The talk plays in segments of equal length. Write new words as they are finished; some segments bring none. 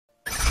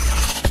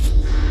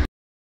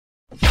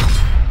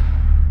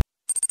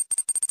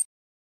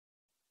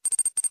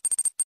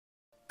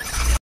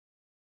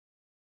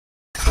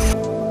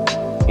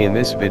In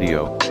this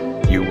video,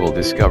 you will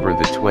discover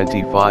the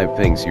 25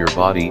 things your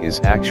body is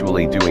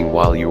actually doing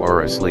while you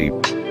are asleep.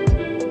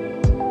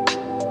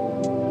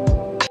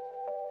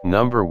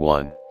 Number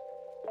 1.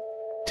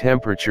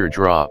 Temperature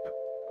drop.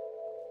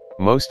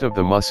 Most of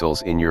the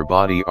muscles in your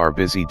body are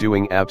busy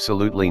doing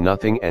absolutely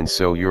nothing, and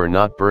so you're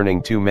not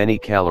burning too many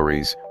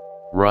calories,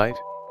 right?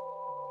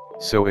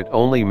 So it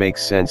only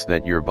makes sense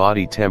that your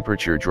body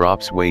temperature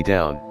drops way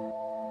down.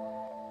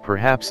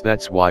 Perhaps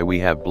that's why we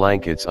have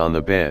blankets on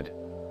the bed.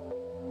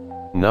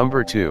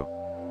 Number 2.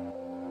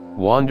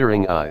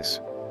 Wandering eyes.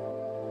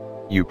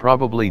 You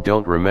probably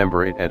don't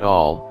remember it at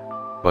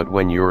all, but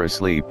when you're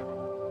asleep,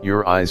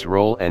 your eyes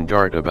roll and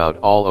dart about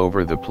all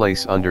over the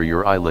place under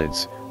your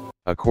eyelids,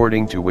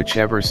 according to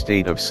whichever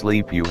state of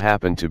sleep you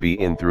happen to be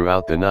in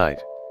throughout the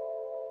night.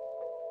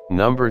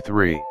 Number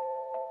 3.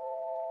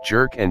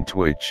 Jerk and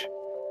twitch.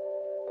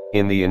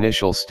 In the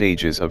initial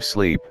stages of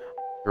sleep,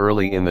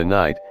 early in the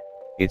night,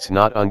 it's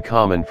not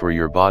uncommon for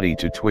your body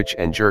to twitch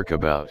and jerk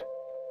about.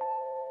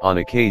 On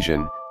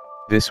occasion,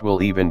 this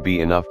will even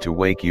be enough to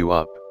wake you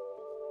up.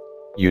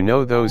 You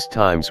know those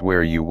times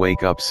where you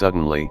wake up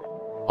suddenly,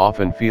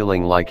 often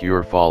feeling like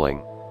you're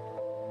falling.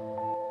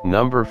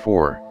 Number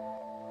 4.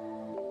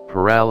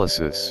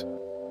 Paralysis.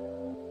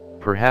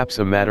 Perhaps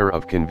a matter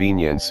of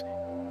convenience,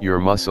 your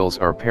muscles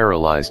are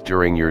paralyzed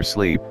during your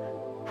sleep,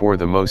 for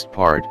the most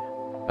part,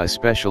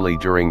 especially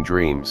during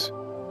dreams.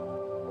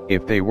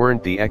 If they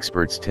weren't, the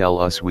experts tell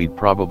us we'd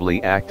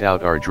probably act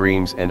out our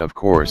dreams, and of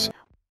course,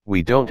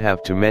 we don't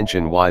have to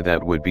mention why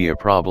that would be a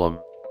problem.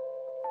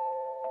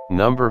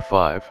 Number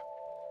 5.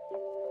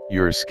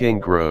 Your skin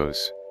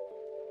grows.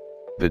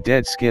 The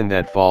dead skin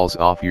that falls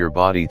off your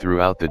body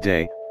throughout the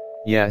day,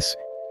 yes,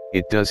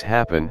 it does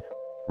happen,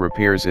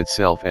 repairs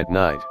itself at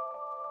night.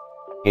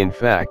 In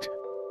fact,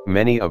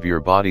 many of your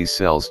body's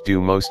cells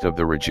do most of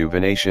the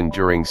rejuvenation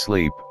during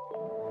sleep.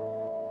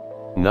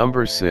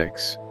 Number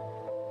 6.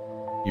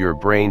 Your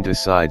brain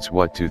decides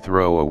what to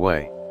throw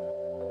away.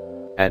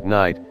 At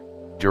night,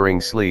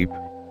 during sleep,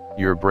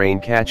 your brain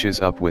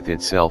catches up with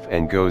itself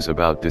and goes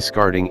about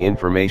discarding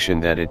information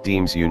that it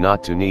deems you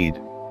not to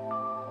need.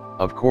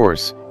 Of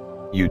course,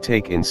 you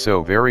take in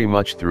so very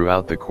much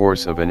throughout the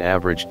course of an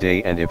average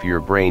day, and if your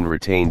brain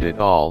retained it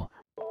all,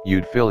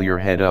 you'd fill your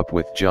head up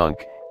with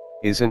junk.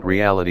 Isn't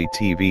reality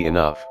TV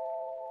enough?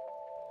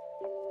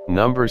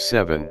 Number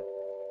 7.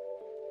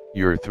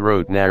 Your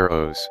throat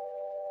narrows.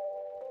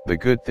 The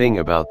good thing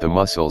about the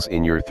muscles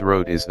in your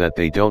throat is that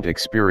they don't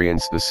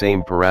experience the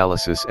same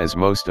paralysis as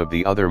most of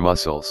the other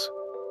muscles.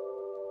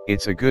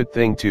 It's a good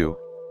thing too,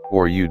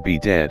 or you'd be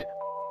dead,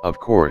 of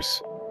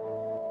course.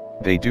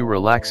 They do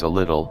relax a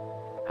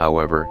little,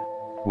 however,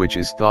 which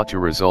is thought to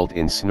result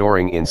in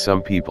snoring in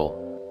some people.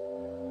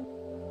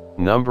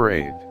 Number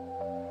 8.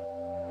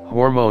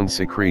 Hormone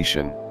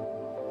secretion.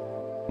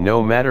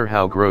 No matter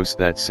how gross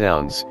that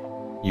sounds,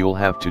 you'll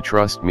have to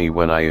trust me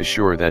when I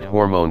assure that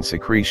hormone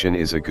secretion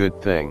is a good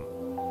thing.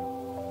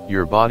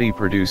 Your body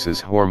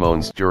produces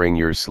hormones during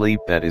your sleep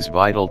that is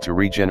vital to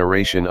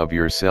regeneration of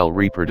your cell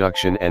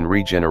reproduction and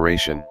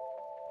regeneration.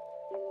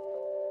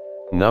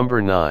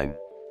 Number 9.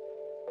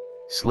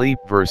 Sleep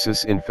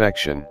versus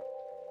infection.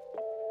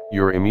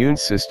 Your immune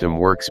system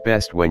works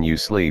best when you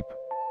sleep.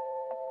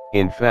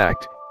 In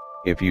fact,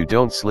 if you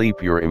don't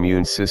sleep, your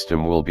immune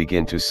system will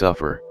begin to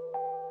suffer.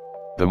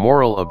 The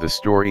moral of the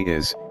story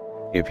is,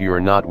 if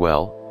you're not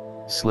well,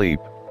 sleep.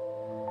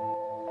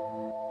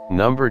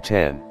 Number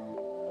 10.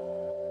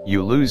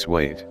 You lose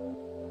weight.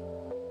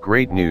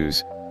 Great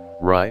news,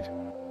 right?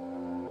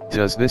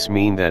 Does this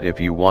mean that if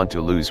you want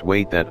to lose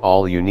weight that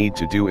all you need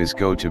to do is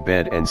go to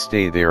bed and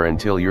stay there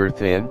until you're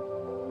thin?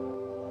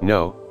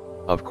 No,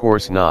 of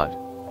course not.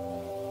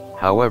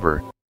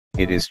 However,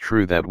 it is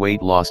true that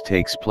weight loss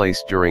takes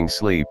place during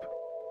sleep.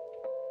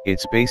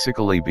 It's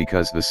basically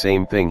because the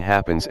same thing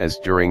happens as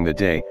during the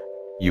day.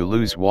 You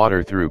lose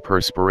water through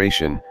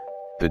perspiration.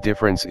 The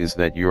difference is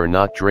that you're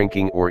not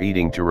drinking or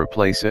eating to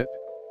replace it.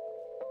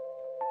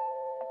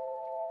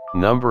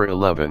 Number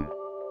 11.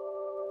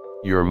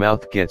 Your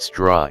mouth gets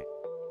dry.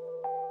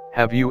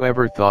 Have you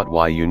ever thought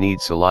why you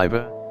need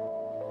saliva?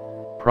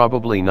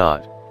 Probably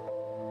not.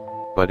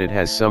 But it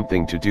has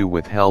something to do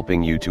with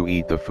helping you to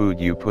eat the food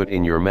you put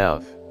in your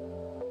mouth.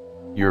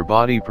 Your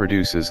body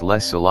produces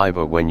less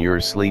saliva when you're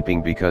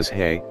sleeping because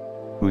hey,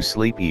 who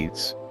sleep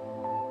eats?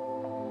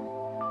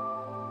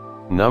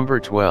 Number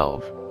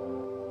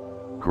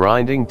 12.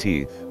 Grinding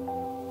teeth.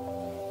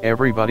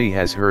 Everybody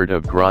has heard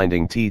of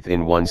grinding teeth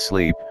in one's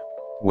sleep,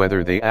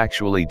 whether they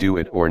actually do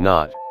it or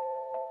not.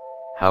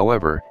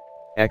 However,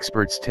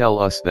 experts tell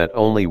us that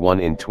only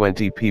 1 in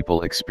 20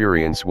 people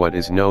experience what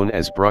is known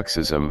as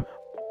bruxism,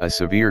 a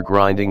severe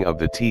grinding of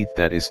the teeth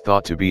that is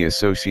thought to be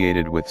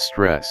associated with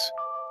stress.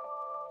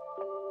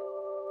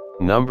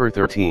 Number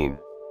 13.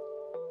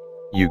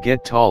 You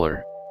get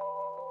taller.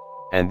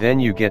 And then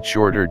you get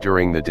shorter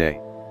during the day.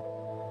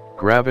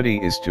 Gravity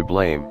is to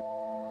blame.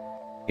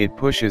 It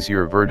pushes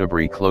your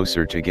vertebrae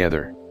closer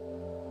together.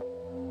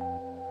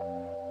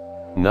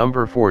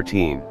 Number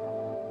 14.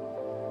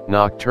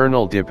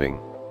 Nocturnal dipping.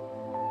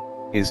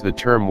 is the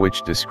term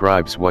which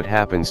describes what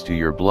happens to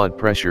your blood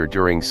pressure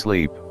during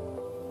sleep.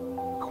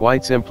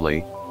 Quite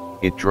simply,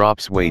 it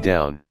drops way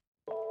down.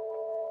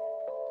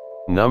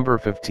 Number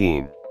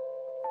 15.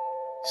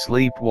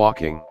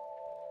 Sleepwalking.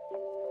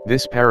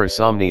 This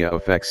parasomnia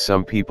affects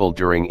some people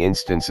during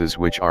instances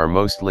which are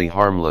mostly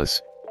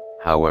harmless.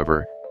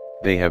 However,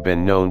 they have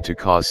been known to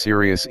cause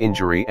serious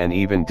injury and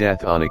even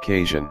death on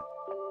occasion.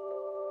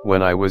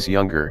 When I was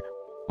younger,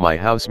 my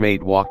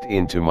housemate walked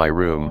into my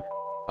room,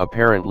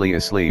 apparently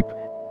asleep,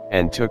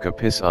 and took a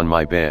piss on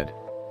my bed.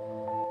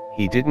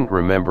 He didn't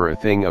remember a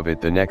thing of it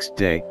the next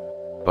day,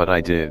 but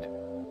I did.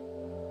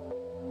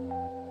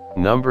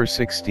 Number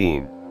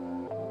 16.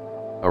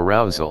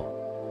 Arousal.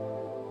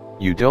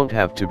 You don't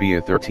have to be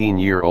a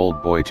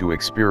 13-year-old boy to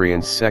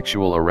experience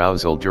sexual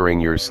arousal during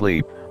your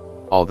sleep,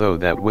 although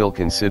that will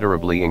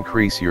considerably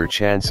increase your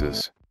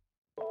chances.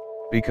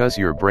 Because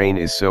your brain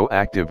is so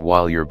active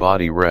while your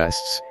body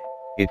rests,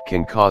 it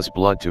can cause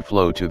blood to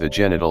flow to the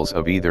genitals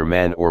of either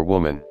man or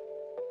woman.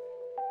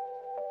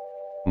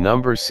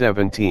 Number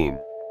 17.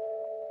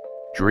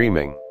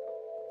 Dreaming.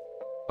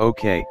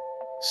 Okay,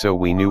 so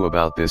we knew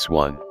about this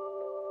one.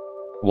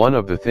 One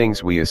of the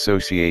things we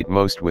associate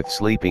most with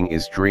sleeping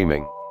is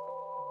dreaming.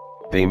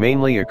 They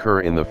mainly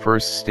occur in the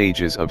first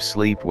stages of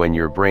sleep when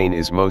your brain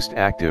is most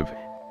active,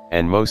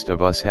 and most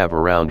of us have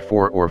around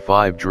 4 or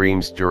 5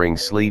 dreams during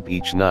sleep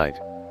each night.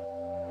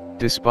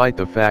 Despite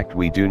the fact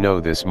we do know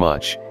this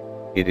much,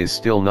 it is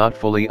still not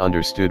fully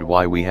understood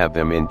why we have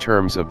them in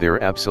terms of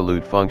their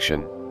absolute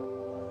function.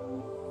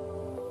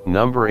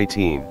 Number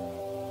 18.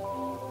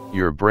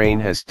 Your brain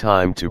has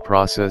time to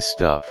process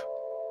stuff.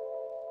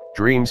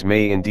 Dreams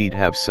may indeed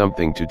have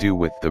something to do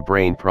with the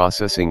brain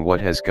processing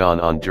what has gone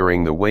on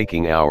during the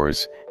waking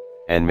hours,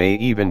 and may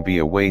even be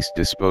a waste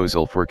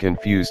disposal for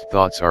confused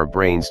thoughts our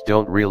brains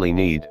don't really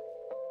need.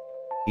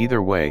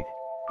 Either way,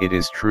 it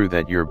is true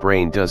that your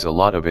brain does a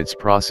lot of its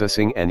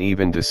processing and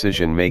even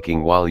decision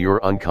making while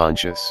you're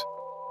unconscious.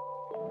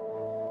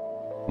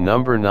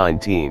 Number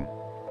 19.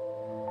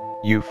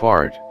 You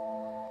fart.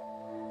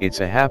 It's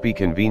a happy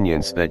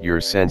convenience that your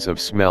sense of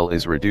smell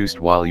is reduced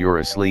while you're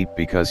asleep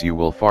because you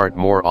will fart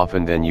more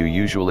often than you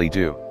usually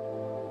do.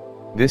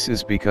 This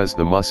is because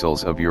the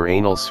muscles of your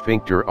anal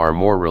sphincter are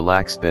more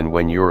relaxed than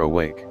when you're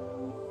awake.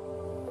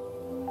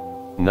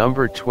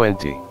 Number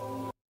 20.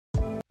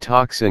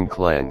 Toxin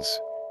cleanse.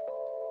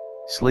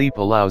 Sleep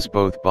allows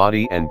both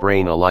body and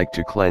brain alike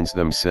to cleanse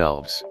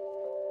themselves.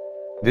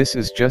 This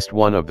is just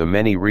one of the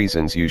many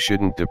reasons you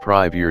shouldn't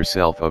deprive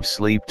yourself of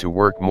sleep to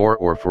work more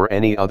or for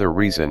any other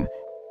reason.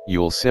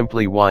 You'll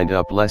simply wind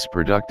up less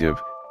productive,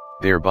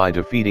 thereby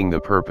defeating the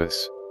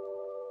purpose.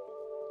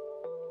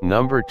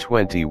 Number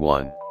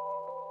 21.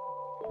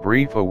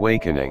 Brief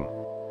awakening.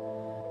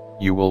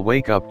 You will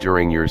wake up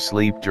during your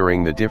sleep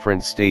during the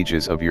different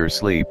stages of your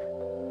sleep,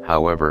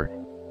 however,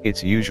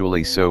 it's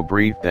usually so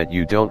brief that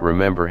you don't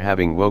remember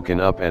having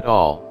woken up at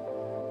all.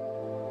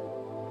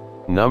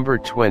 Number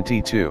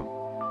 22.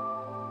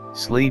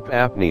 Sleep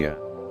apnea.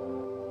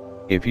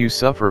 If you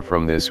suffer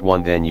from this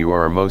one, then you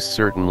are most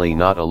certainly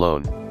not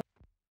alone.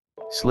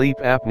 Sleep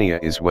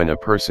apnea is when a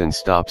person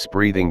stops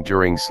breathing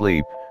during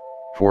sleep,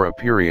 for a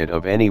period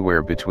of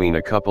anywhere between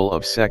a couple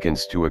of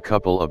seconds to a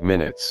couple of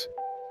minutes.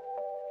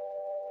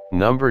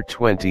 Number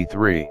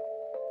 23.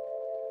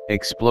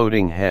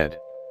 Exploding head.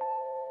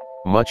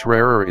 Much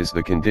rarer is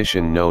the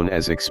condition known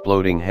as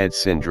exploding head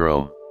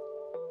syndrome.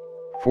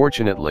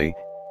 Fortunately,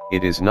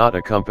 it is not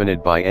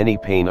accompanied by any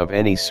pain of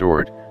any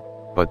sort,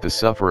 but the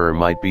sufferer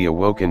might be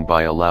awoken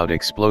by a loud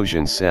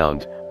explosion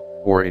sound,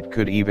 or it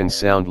could even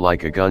sound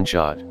like a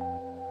gunshot.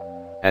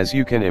 As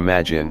you can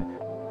imagine,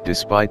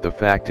 despite the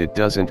fact it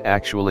doesn't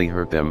actually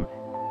hurt them,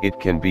 it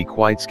can be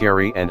quite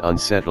scary and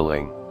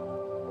unsettling.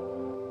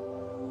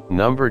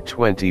 Number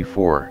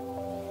 24.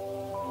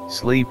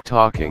 Sleep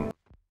talking.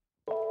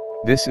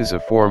 This is a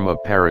form of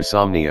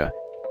parasomnia,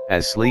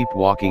 as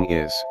sleepwalking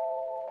is.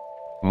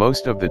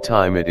 Most of the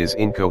time it is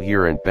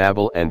incoherent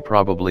babble and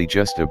probably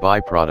just a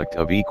byproduct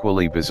of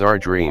equally bizarre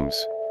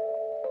dreams.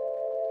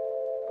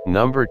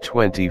 Number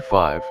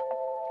 25.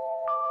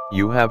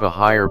 You have a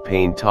higher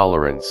pain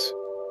tolerance.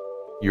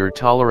 Your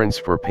tolerance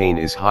for pain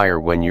is higher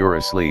when you're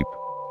asleep.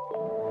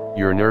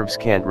 Your nerves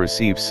can't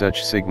receive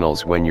such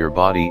signals when your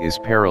body is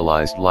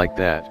paralyzed like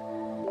that.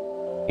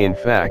 In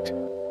fact,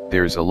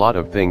 there's a lot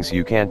of things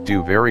you can't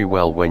do very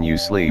well when you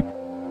sleep: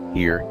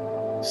 hear,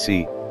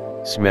 see,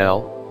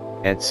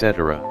 smell,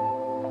 etc.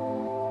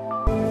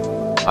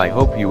 I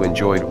hope you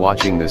enjoyed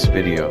watching this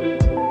video.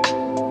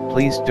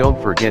 Please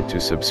don't forget to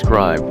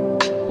subscribe,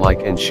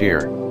 like and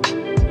share.